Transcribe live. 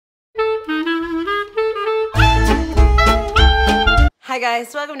Hi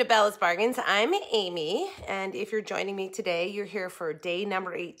guys, welcome to Bella's Bargains. I'm Amy, and if you're joining me today, you're here for day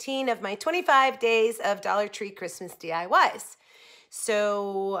number 18 of my 25 days of Dollar Tree Christmas DIYs.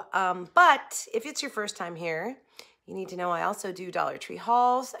 So, but if it's your first time here, you need to know I also do Dollar Tree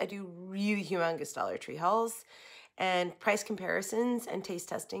hauls. I do really humongous Dollar Tree hauls and price comparisons and taste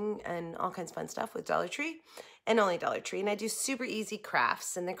testing and all kinds of fun stuff with Dollar Tree and only Dollar Tree. And I do super easy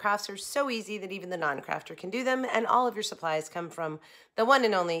crafts, and the crafts are so easy that even the non-crafter can do them, and all of your supplies come from the one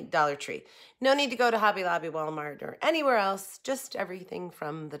and only Dollar Tree. No need to go to Hobby Lobby, Walmart, or anywhere else, just everything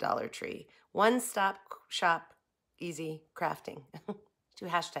from the Dollar Tree. One-stop shop, easy crafting. Do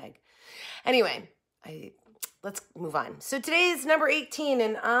hashtag. Anyway, let's move on. So today is number 18,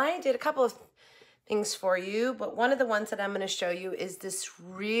 and I did a couple of things for you, but one of the ones that I'm going to show you is this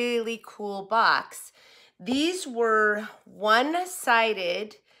really cool box. These were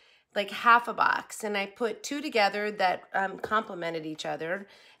one-sided, like half a box, and I put two together that complemented each other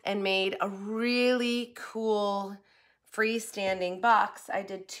and made a really cool freestanding box. I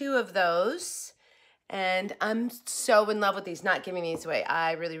did two of those, and I'm so in love with these, not giving these away.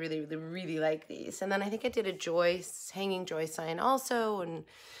 I really, really, really, really like these. And then I think I did a hanging joy sign also, and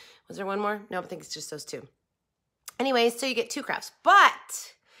was there one more? No, I think it's just those two. Anyway, so you get two crafts,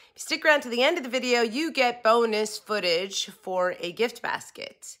 but if you stick around to the end of the video, you get bonus footage for a gift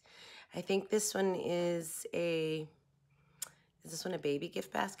basket. I think this one is is this one a baby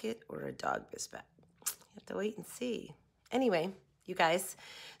gift basket or a dog gift basket? You have to wait and see. Anyway, you guys,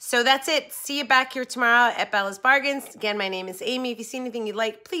 so that's it. See you back here tomorrow at Bella's Bargains. Again, my name is Amy. If you see anything you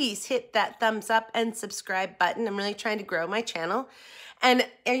like, please hit that thumbs up and subscribe button. I'm really trying to grow my channel. And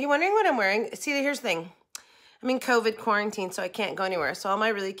are you wondering what I'm wearing? See, here's the thing. I'm in COVID quarantine, so I can't go anywhere. So all my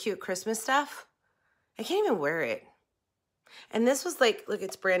really cute Christmas stuff, I can't even wear it. And this was like, look,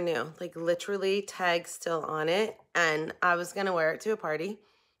 it's brand new. Like literally tags still on it. And I was going to wear it to a party.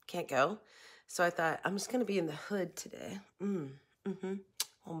 Can't go. So I thought, I'm just going to be in the hood today.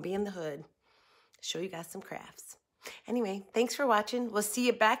 I'll be in the hood. Show you guys some crafts. Anyway, thanks for watching. We'll see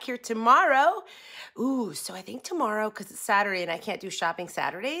you back here tomorrow. Ooh, so I think tomorrow, because it's Saturday and I can't do shopping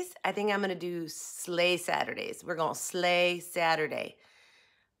Saturdays, I think I'm going to do Slay Saturdays. We're going to Slay Saturday.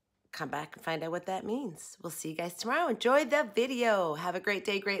 Come back and find out what that means. We'll see you guys tomorrow. Enjoy the video. Have a great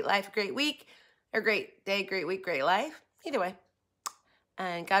day, great life, great week. Or great day, great week, great life. Either way.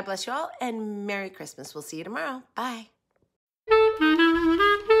 And God bless you all, and Merry Christmas. We'll see you tomorrow. Bye.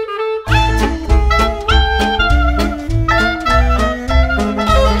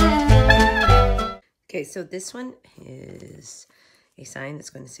 Okay, so this one is a sign that's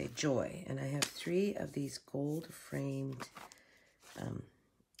going to say joy, and I have three of these gold framed,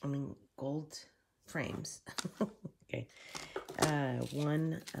 gold frames. Okay,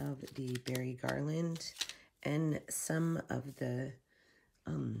 one of the berry garland and some of the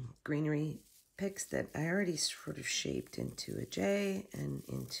greenery picks that I already sort of shaped into a J and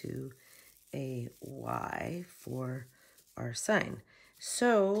into a Y for our sign.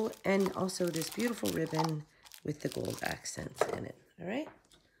 So, and also this beautiful ribbon with the gold accents in it. All right,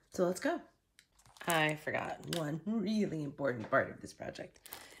 so let's go. I forgot one really important part of this project,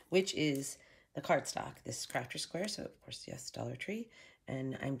 which is the cardstock. This is Crafter Square, so of course, yes, Dollar Tree.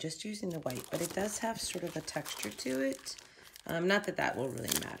 And I'm just using the white, but it does have sort of a texture to it. Not that that will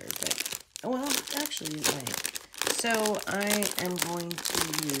really matter, but, well, actually it might. So I am going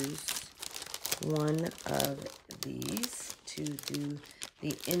to use one of these to do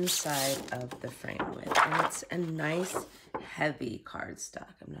the inside of the frame with. And it's a nice, heavy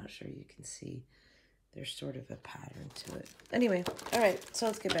cardstock. I'm not sure you can see. There's sort of a pattern to it. Anyway, all right, so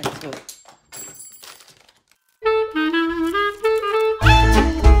let's get back to it.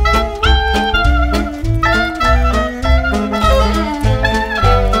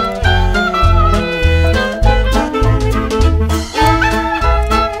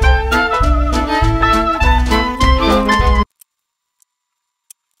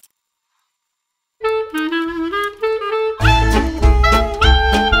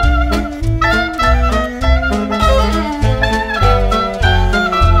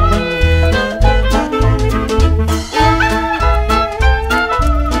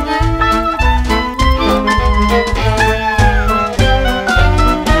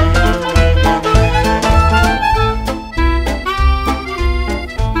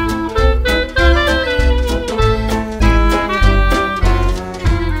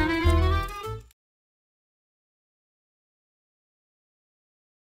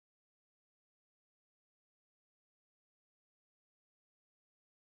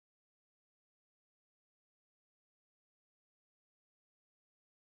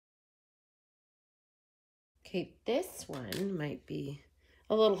 Okay, this one might be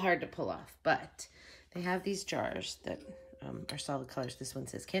a little hard to pull off, but they have these jars that are solid colors. This one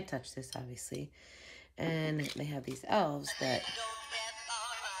says can't touch this, obviously. And they have these elves that...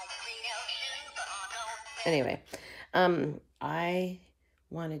 Anyway, I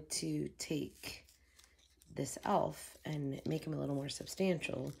wanted to take this elf and make him a little more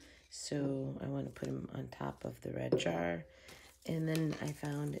substantial. So I want to put him on top of the red jar. And then I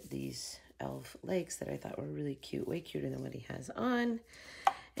found these elf legs that I thought were really cute, way cuter than what he has on.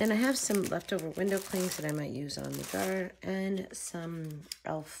 And I have some leftover window clings that I might use on the jar, and some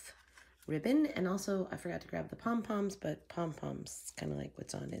elf ribbon. And also, I forgot to grab the pom-poms, but pom-poms, kind of like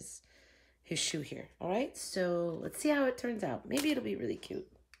what's on his shoe here. All right, so let's see how it turns out. Maybe it'll be really cute.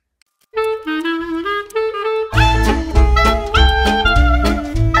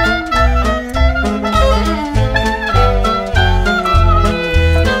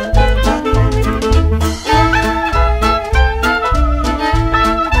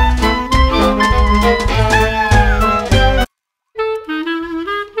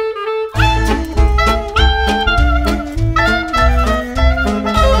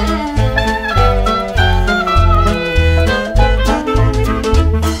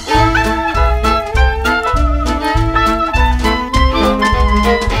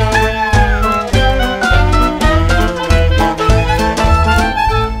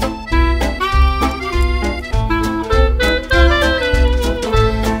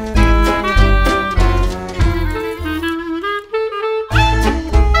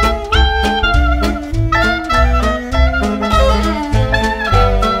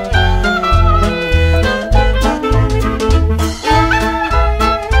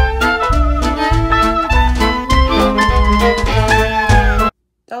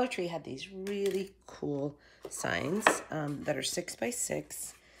 Dollar Tree had these really cool signs that are 6 by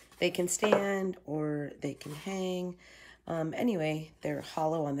 6. They can stand or they can hang. Anyway, they're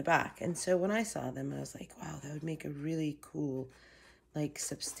hollow on the back. And so when I saw them, I was like, wow, that would make a really cool, like,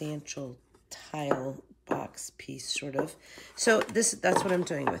 substantial tile box piece, sort of. So that's what I'm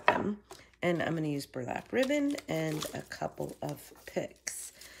doing with them. And I'm going to use burlap ribbon and a couple of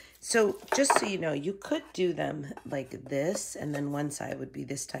picks. So just so you know, you could do them like this, and then one side would be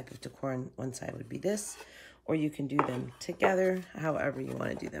this type of decor and one side would be this, or you can do them together, however you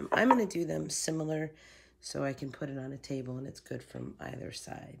want to do them. I'm going to do them similar so I can put it on a table and it's good from either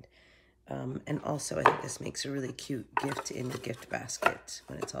side. And also, I think this makes a really cute gift in the gift basket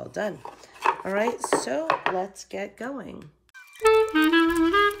when it's all done. All right, so let's get going.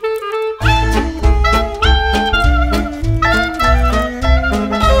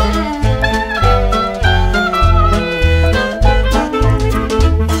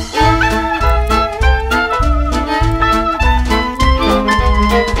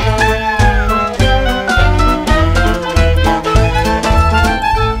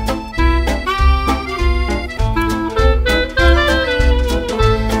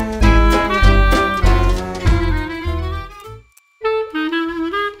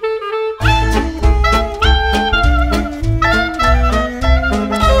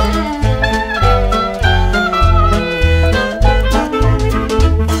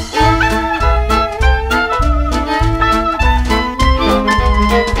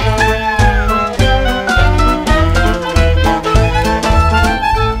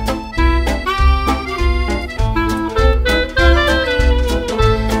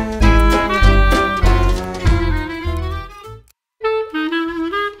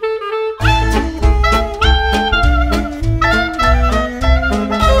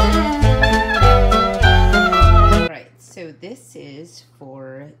 This is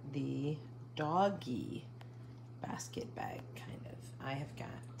for the doggy basket bag, kind of. I have got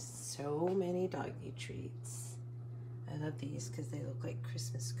so many doggy treats. I love these because they look like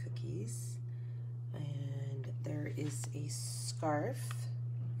Christmas cookies. And there is a scarf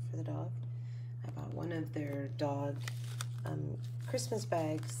for the dog. I bought one of their dog Christmas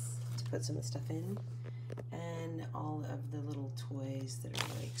bags to put some of the stuff in. And all of the little toys that are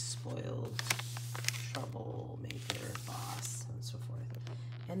like spoiled, troublemaker, boss, and so forth.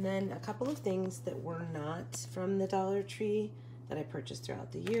 And then a couple of things that were not from the Dollar Tree that I purchased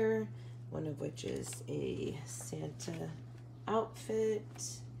throughout the year, one of which is a Santa outfit,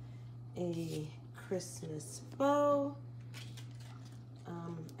 a Christmas bow,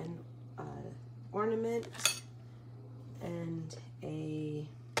 an ornament, and a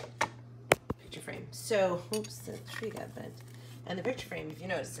picture frame. So, oops, the tree got bent. And the picture frame, if you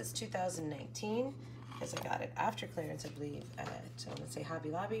notice, says 2019, because I got it after clearance, I believe, at, I want to say Hobby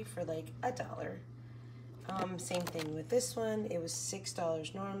Lobby for like $1. Same thing with this one. It was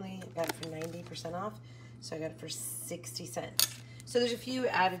 $6 normally. I got it for 90% off. So I got it for 60 cents. So there's a few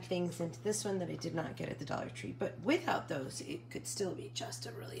added things into this one that I did not get at the Dollar Tree, but without those, it could still be just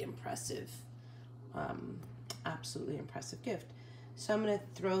a really impressive, absolutely impressive gift. So I'm gonna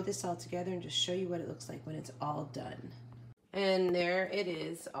throw this all together and just show you what it looks like when it's all done. And there it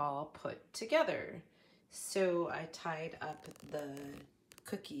is all put together. So I tied up the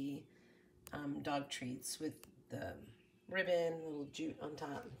cookie dog treats with the ribbon, little jute on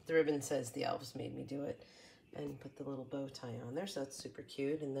top. The ribbon says the elves made me do it, and put the little bow tie on there, so it's super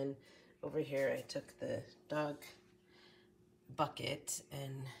cute. And then over here I took the dog bucket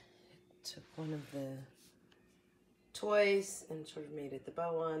and took one of the toys and sort of made it the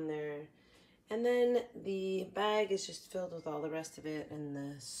bow on there. And then the bag is just filled with all the rest of it, and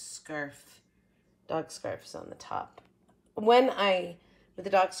the scarf, dog scarf, is on the top. With the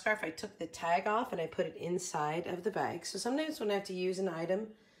dog scarf, I took the tag off and I put it inside of the bag. So sometimes when I have to use an item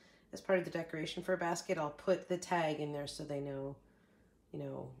as part of the decoration for a basket, I'll put the tag in there so they know, you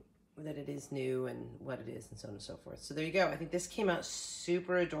know, that it is new and what it is and so on and so forth. So there you go. I think this came out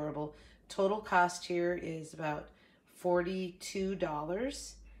super adorable. Total cost here is about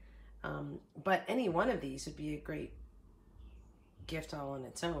 $42. But any one of these would be a great gift all on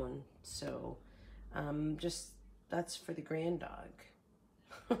its own. So that's for the grand dog.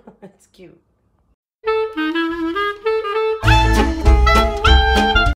 That's cute.